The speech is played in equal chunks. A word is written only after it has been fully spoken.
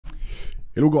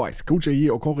Hello guys, Coach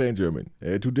here, Okocha in German.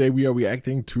 Today we are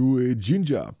reacting to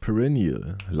JINJER,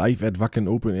 Perennial, live at Wacken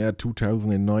Open Air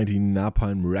 2019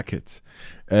 Napalm Racket.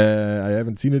 I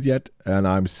haven't seen it yet and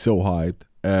I'm so hyped,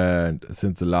 and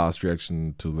since the last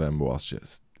reaction to them was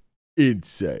just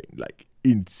insane, like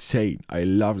insane. I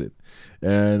loved it,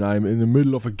 and I'm in the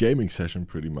middle of a gaming session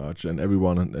pretty much, and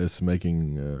everyone is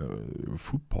making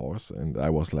food pause, and I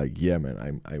was like, yeah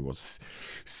man, I was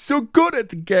so good at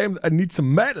the game, I need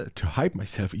some metal to hype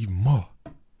myself even more.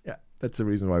 Yeah, that's the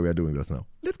reason why we are doing this now.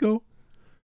 Let's go.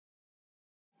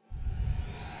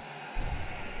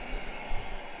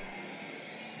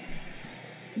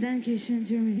 Dankeschön,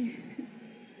 Germany.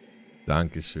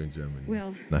 Dankeschön, Germany.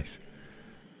 Well, nice.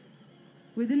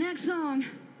 With the next song,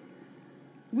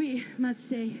 we must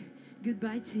say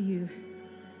goodbye to you.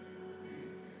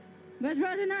 But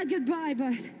rather not goodbye,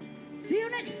 but see you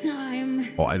next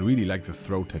time. Oh, I really like the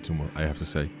throat tattoo more, I have to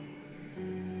say.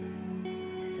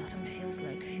 This autumn feels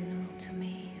like funeral to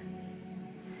me.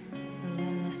 The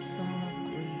longest song of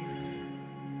grief.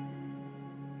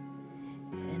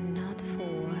 And not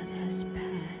for what has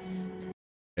passed.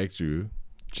 Actually,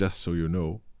 just so you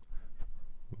know,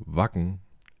 Wacken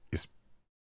is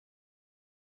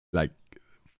like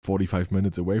 45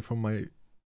 minutes away from where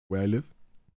I live.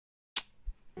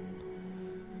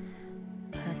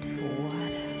 But for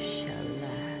what shall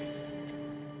last.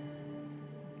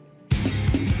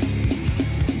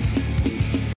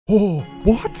 Oh,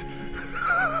 what?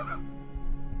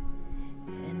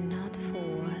 And not for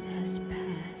what has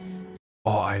passed.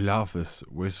 Oh, I love this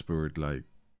whispered, like,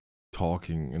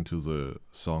 talking into the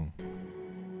song.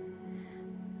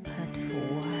 But for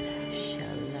what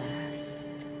shall last.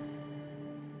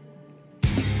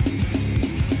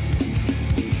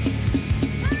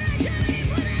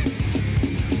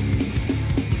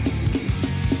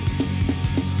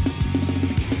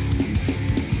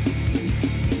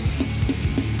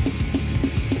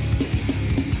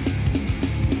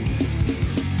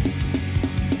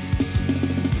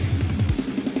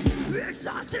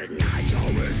 Exhausted nights,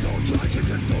 always so tragic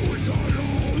and so it's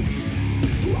alone.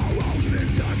 Our walls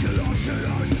spectacular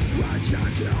shadows, tragic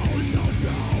also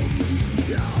sound.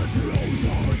 Death throws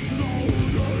our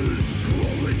slowly,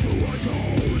 crawling to our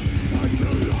toes. As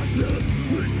the last lift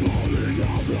is falling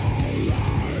out our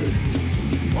life.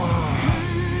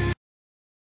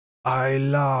 I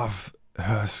love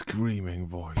her screaming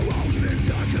voice. Walls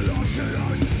spectacular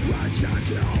shadows,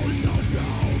 tragic also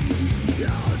sound.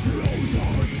 Death throws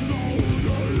our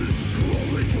slowly,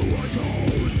 crawling to our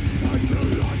toes. As the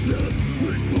last lift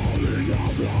is falling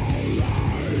out our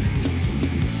life.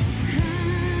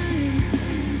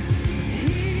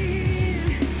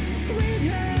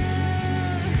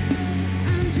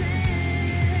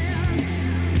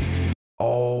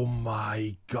 Oh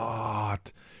my god.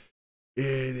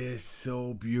 It is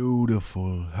so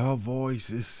beautiful. Her voice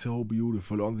is so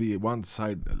beautiful. On the one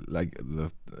side, like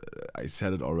I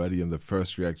said it already in the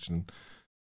first reaction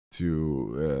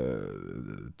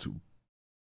to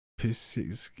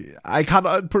Piscis. I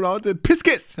cannot pronounce it.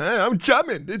 Piscis. I'm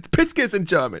German. It's Piscis in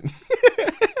German.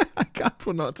 I can't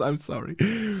pronounce. I'm sorry.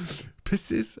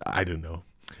 Piscis. I don't know.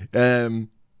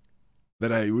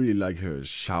 That I really like her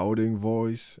shouting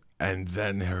voice, and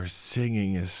then her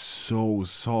singing is so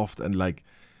soft, and like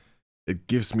it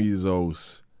gives me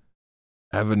those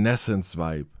Evanescence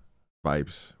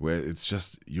vibes where it's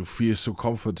just you feel so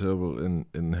comfortable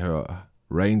in her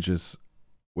ranges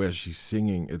where she's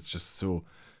singing. It's just so,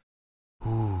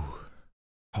 ooh,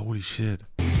 holy shit.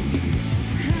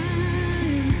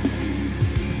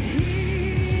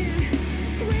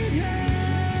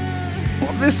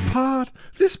 Oh, this part.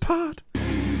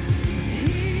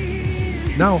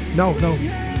 No.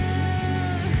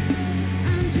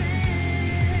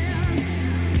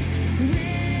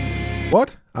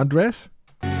 What? Andres?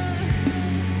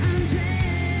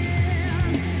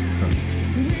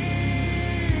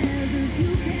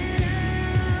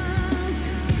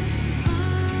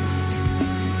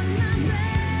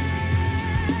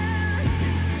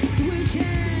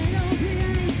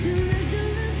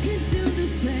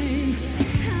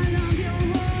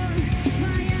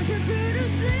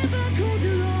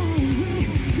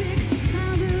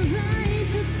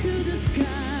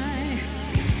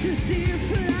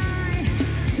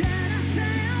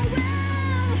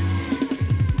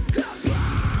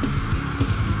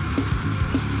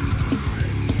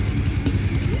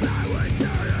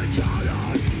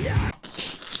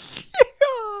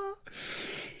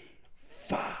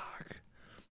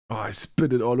 Oh, I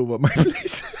spit it all over my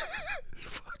place.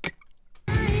 Fuck.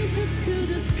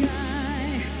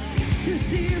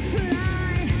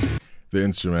 The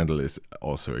instrumental is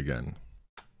also, again,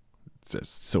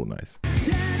 just so nice.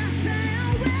 said us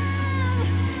farewell.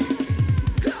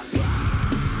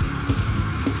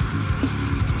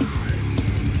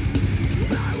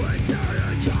 I will turn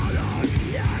each other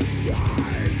next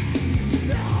time.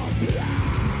 So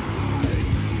please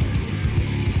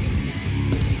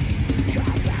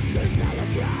come back to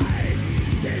celebrate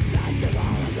this festival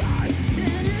of life.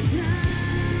 Then it's now.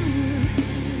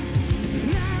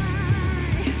 Fly.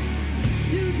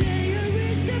 Today you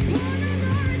reached the point of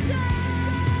no return.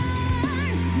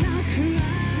 Now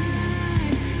cry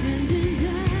and then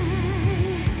die.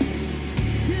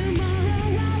 Tomorrow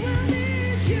I will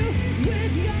meet you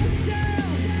with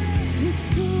yourselves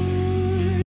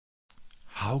restored.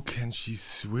 How can she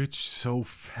switch so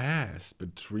fast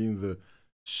between the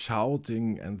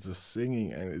shouting and the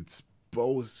singing, and it's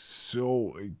both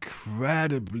so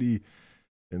incredibly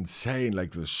insane.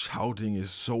 Like the shouting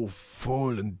is so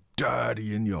full and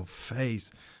dirty in your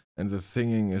face, and the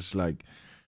singing is like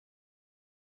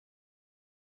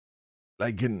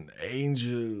an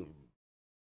angel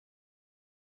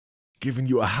giving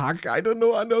you a hug. I don't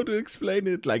know how to explain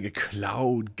it. Like a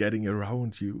cloud getting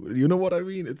around you. You know what I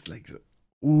mean? It's like,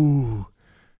 ooh.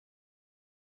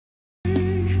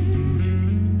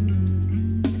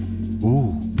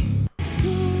 Ooh.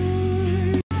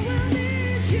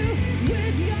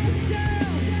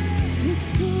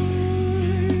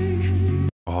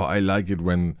 Oh, I like it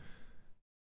when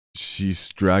she's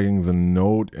dragging the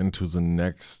note into the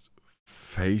next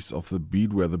phase of the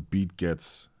beat, where the beat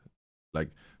gets like,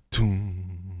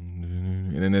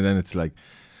 and then it's like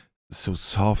so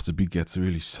soft. The beat gets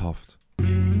really soft.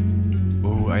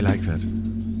 Oh, I like that.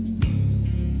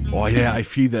 Oh yeah, I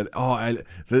feel that. Oh,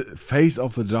 the face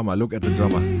of the drummer. Look at the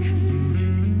drummer.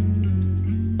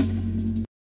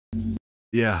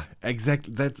 Yeah,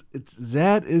 exactly. That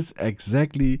is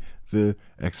exactly the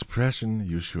expression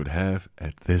you should have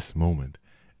at this moment.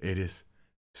 It is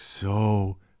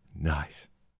so nice.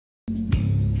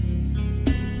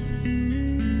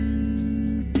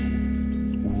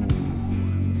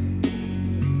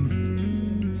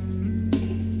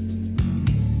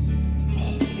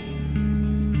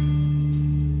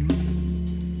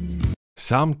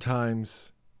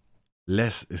 Sometimes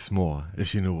less is more,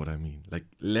 if you know what I mean. Like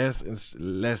less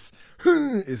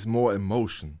is more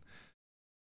emotion,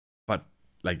 but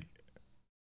like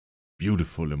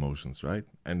beautiful emotions, right?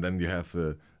 And then you have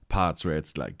the parts where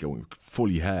it's like going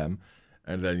fully ham,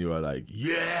 and then you are like,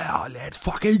 yeah, let's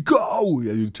fucking go.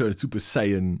 Yeah, you turn Super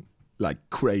Saiyan like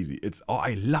crazy. Oh,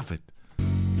 I love it.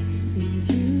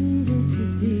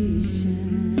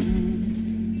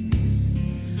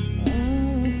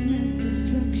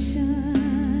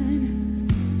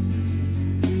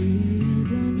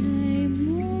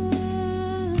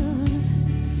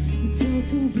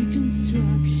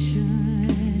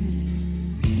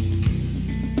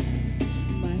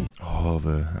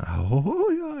 Oh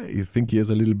yeah, you think he has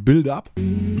a little build up?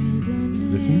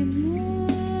 Listen.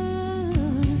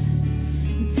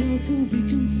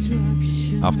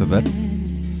 After that.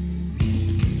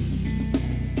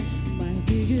 My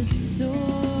biggest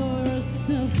source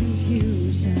of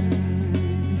confusion.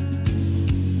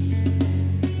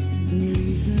 The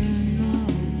reason of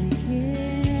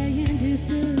decay and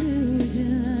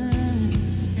disillusion.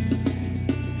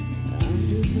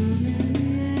 Under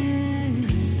permanent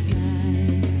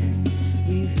ties,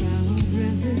 we found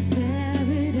breathless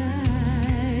paradise.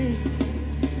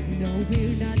 No,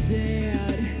 we're not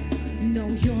dead. No,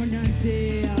 you're not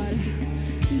dead.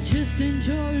 Just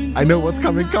enjoying. I know what's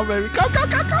coming. Come, baby. Come.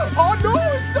 Oh no,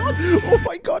 it's not. Oh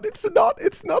my god, it's not.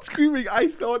 It's not screaming. I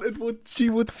thought she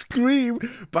would scream,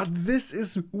 but this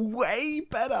is way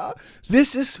better.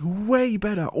 This is way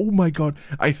better. Oh my god.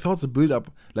 I thought the build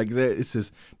up, like there is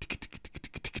this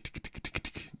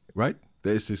right?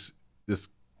 There is this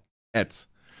adds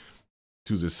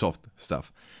to the soft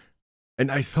stuff.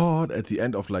 And I thought at the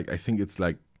end of like, I think it's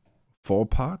like 4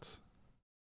 parts,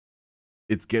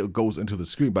 it goes into the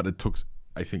scream, but it took,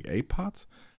 I think, 8 parts.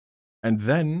 And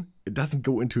then it doesn't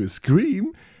go into a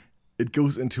scream, it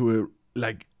goes into a,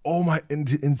 like, oh my,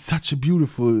 in such a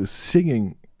beautiful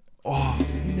singing. Oh.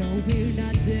 No, we're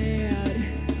not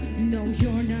dead. No,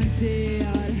 you're not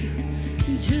dead.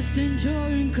 Just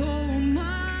enjoying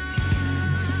coma.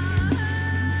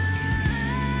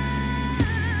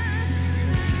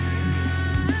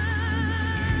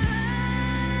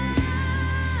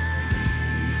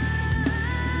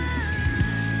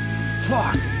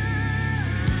 Fuck.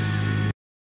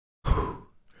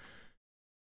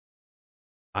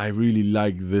 I really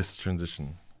like this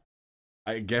transition.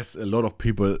 I guess a lot of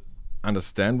people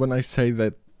understand when I say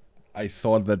that I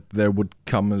thought that there would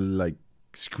come a like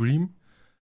scream,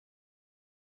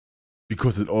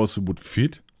 because it also would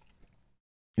fit,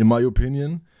 in my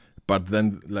opinion. But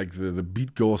then like the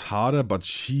beat goes harder, but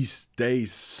she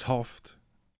stays soft,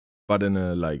 but in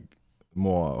a like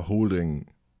more holding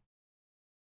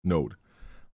note.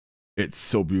 It's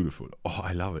so beautiful. Oh,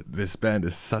 I love it. This band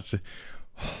is such a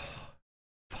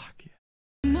fuck yeah.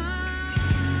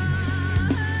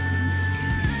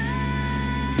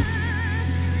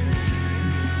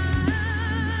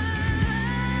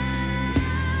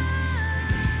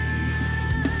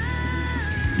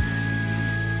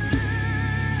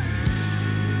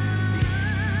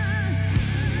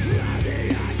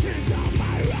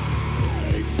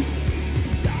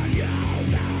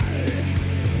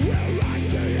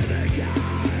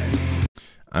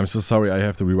 I'm so sorry, I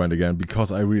have to rewind again because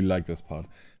I really like this part.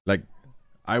 Like,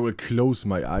 I will close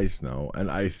my eyes now, and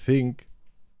I think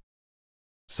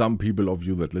some people of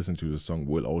you that listen to this song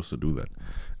will also do that.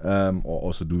 Or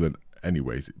also do that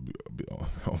anyways,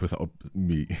 without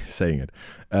me saying it.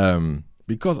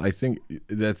 Because I think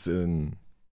that's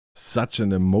such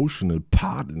an emotional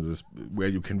part in this, where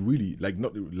you can really, like,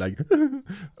 not like,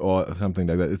 or something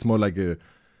like that. It's more like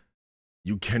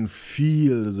you can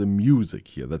feel the music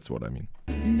here, that's what I mean.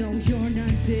 No, you're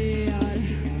not dead,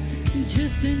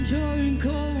 just enjoying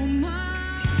coma.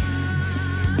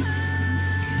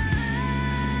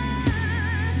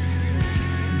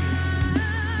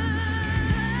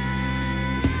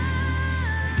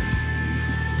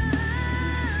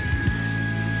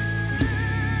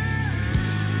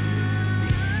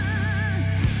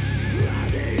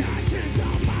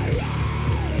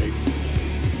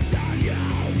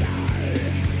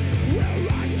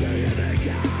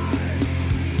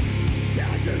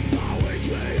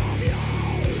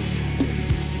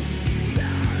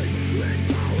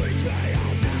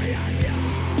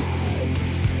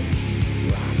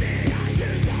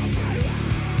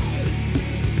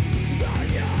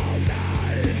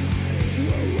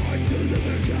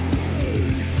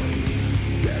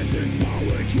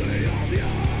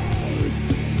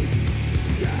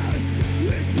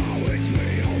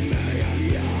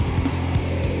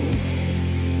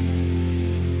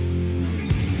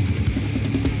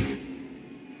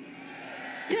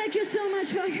 Thank you so much,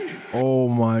 Wacken. Oh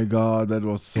my god, that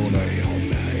was so nice.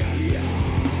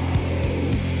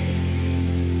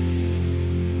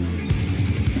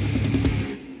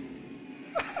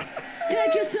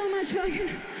 Thank you so much, Wacken.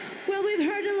 Well, we've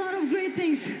heard a lot of great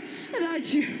things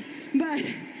about you, but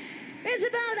it's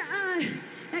about our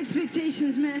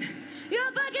expectations, man.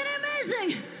 You're fucking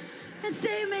amazing, and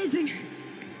stay amazing.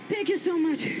 Thank you so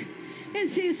much, and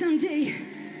see you someday.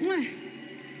 Mwah.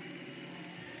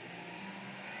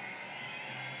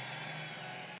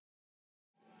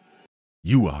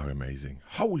 You are amazing.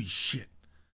 Holy shit.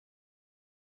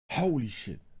 Holy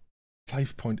shit.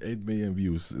 5.8 million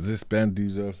views. This band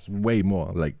deserves way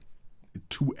more. Like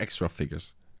 2 extra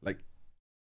figures. Like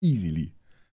easily.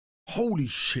 Holy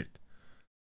shit.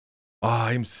 Oh,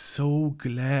 I'm so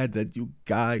glad that you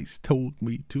guys told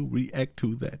me to react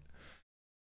to that.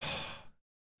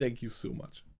 Thank you so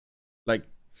much. Like,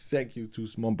 thank you to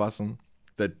Smombassen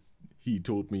that he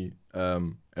told me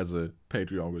as a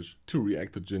Patreon wish to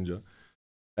react to JINJER.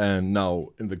 And now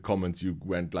in the comments you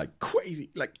went like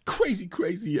crazy,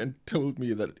 and told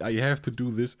me that I have to do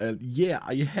this. And yeah,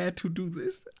 I had to do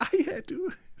this. I had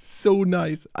to. So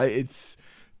nice. It's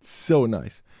so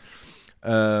nice.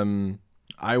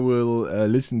 I will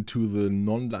listen to the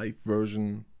non-live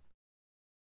version.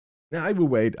 Now I will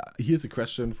wait. Here's a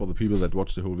question for the people that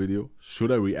watch the whole video. Should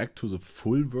I react to the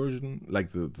full version,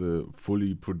 like the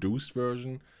fully produced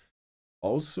version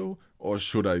also? Or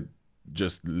should I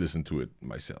just listen to it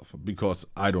myself? Because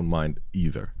I don't mind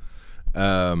either.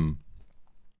 And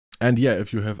yeah,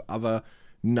 if you have other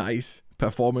nice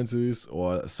performances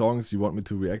or songs you want me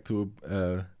to react to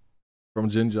from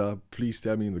JINJER, please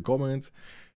tell me in the comments.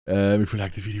 If you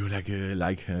like the video, like.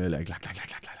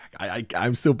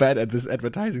 I'm so bad at this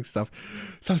advertising stuff.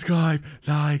 Subscribe,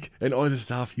 like, and all the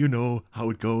stuff. You know how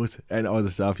it goes, and all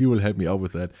the stuff. You will help me out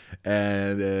with that.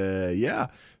 And yeah,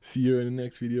 see you in the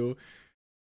next video.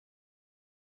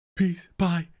 Peace,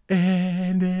 bye,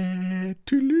 and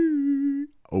toodaloo.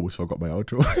 Almost forgot my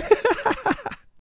outro.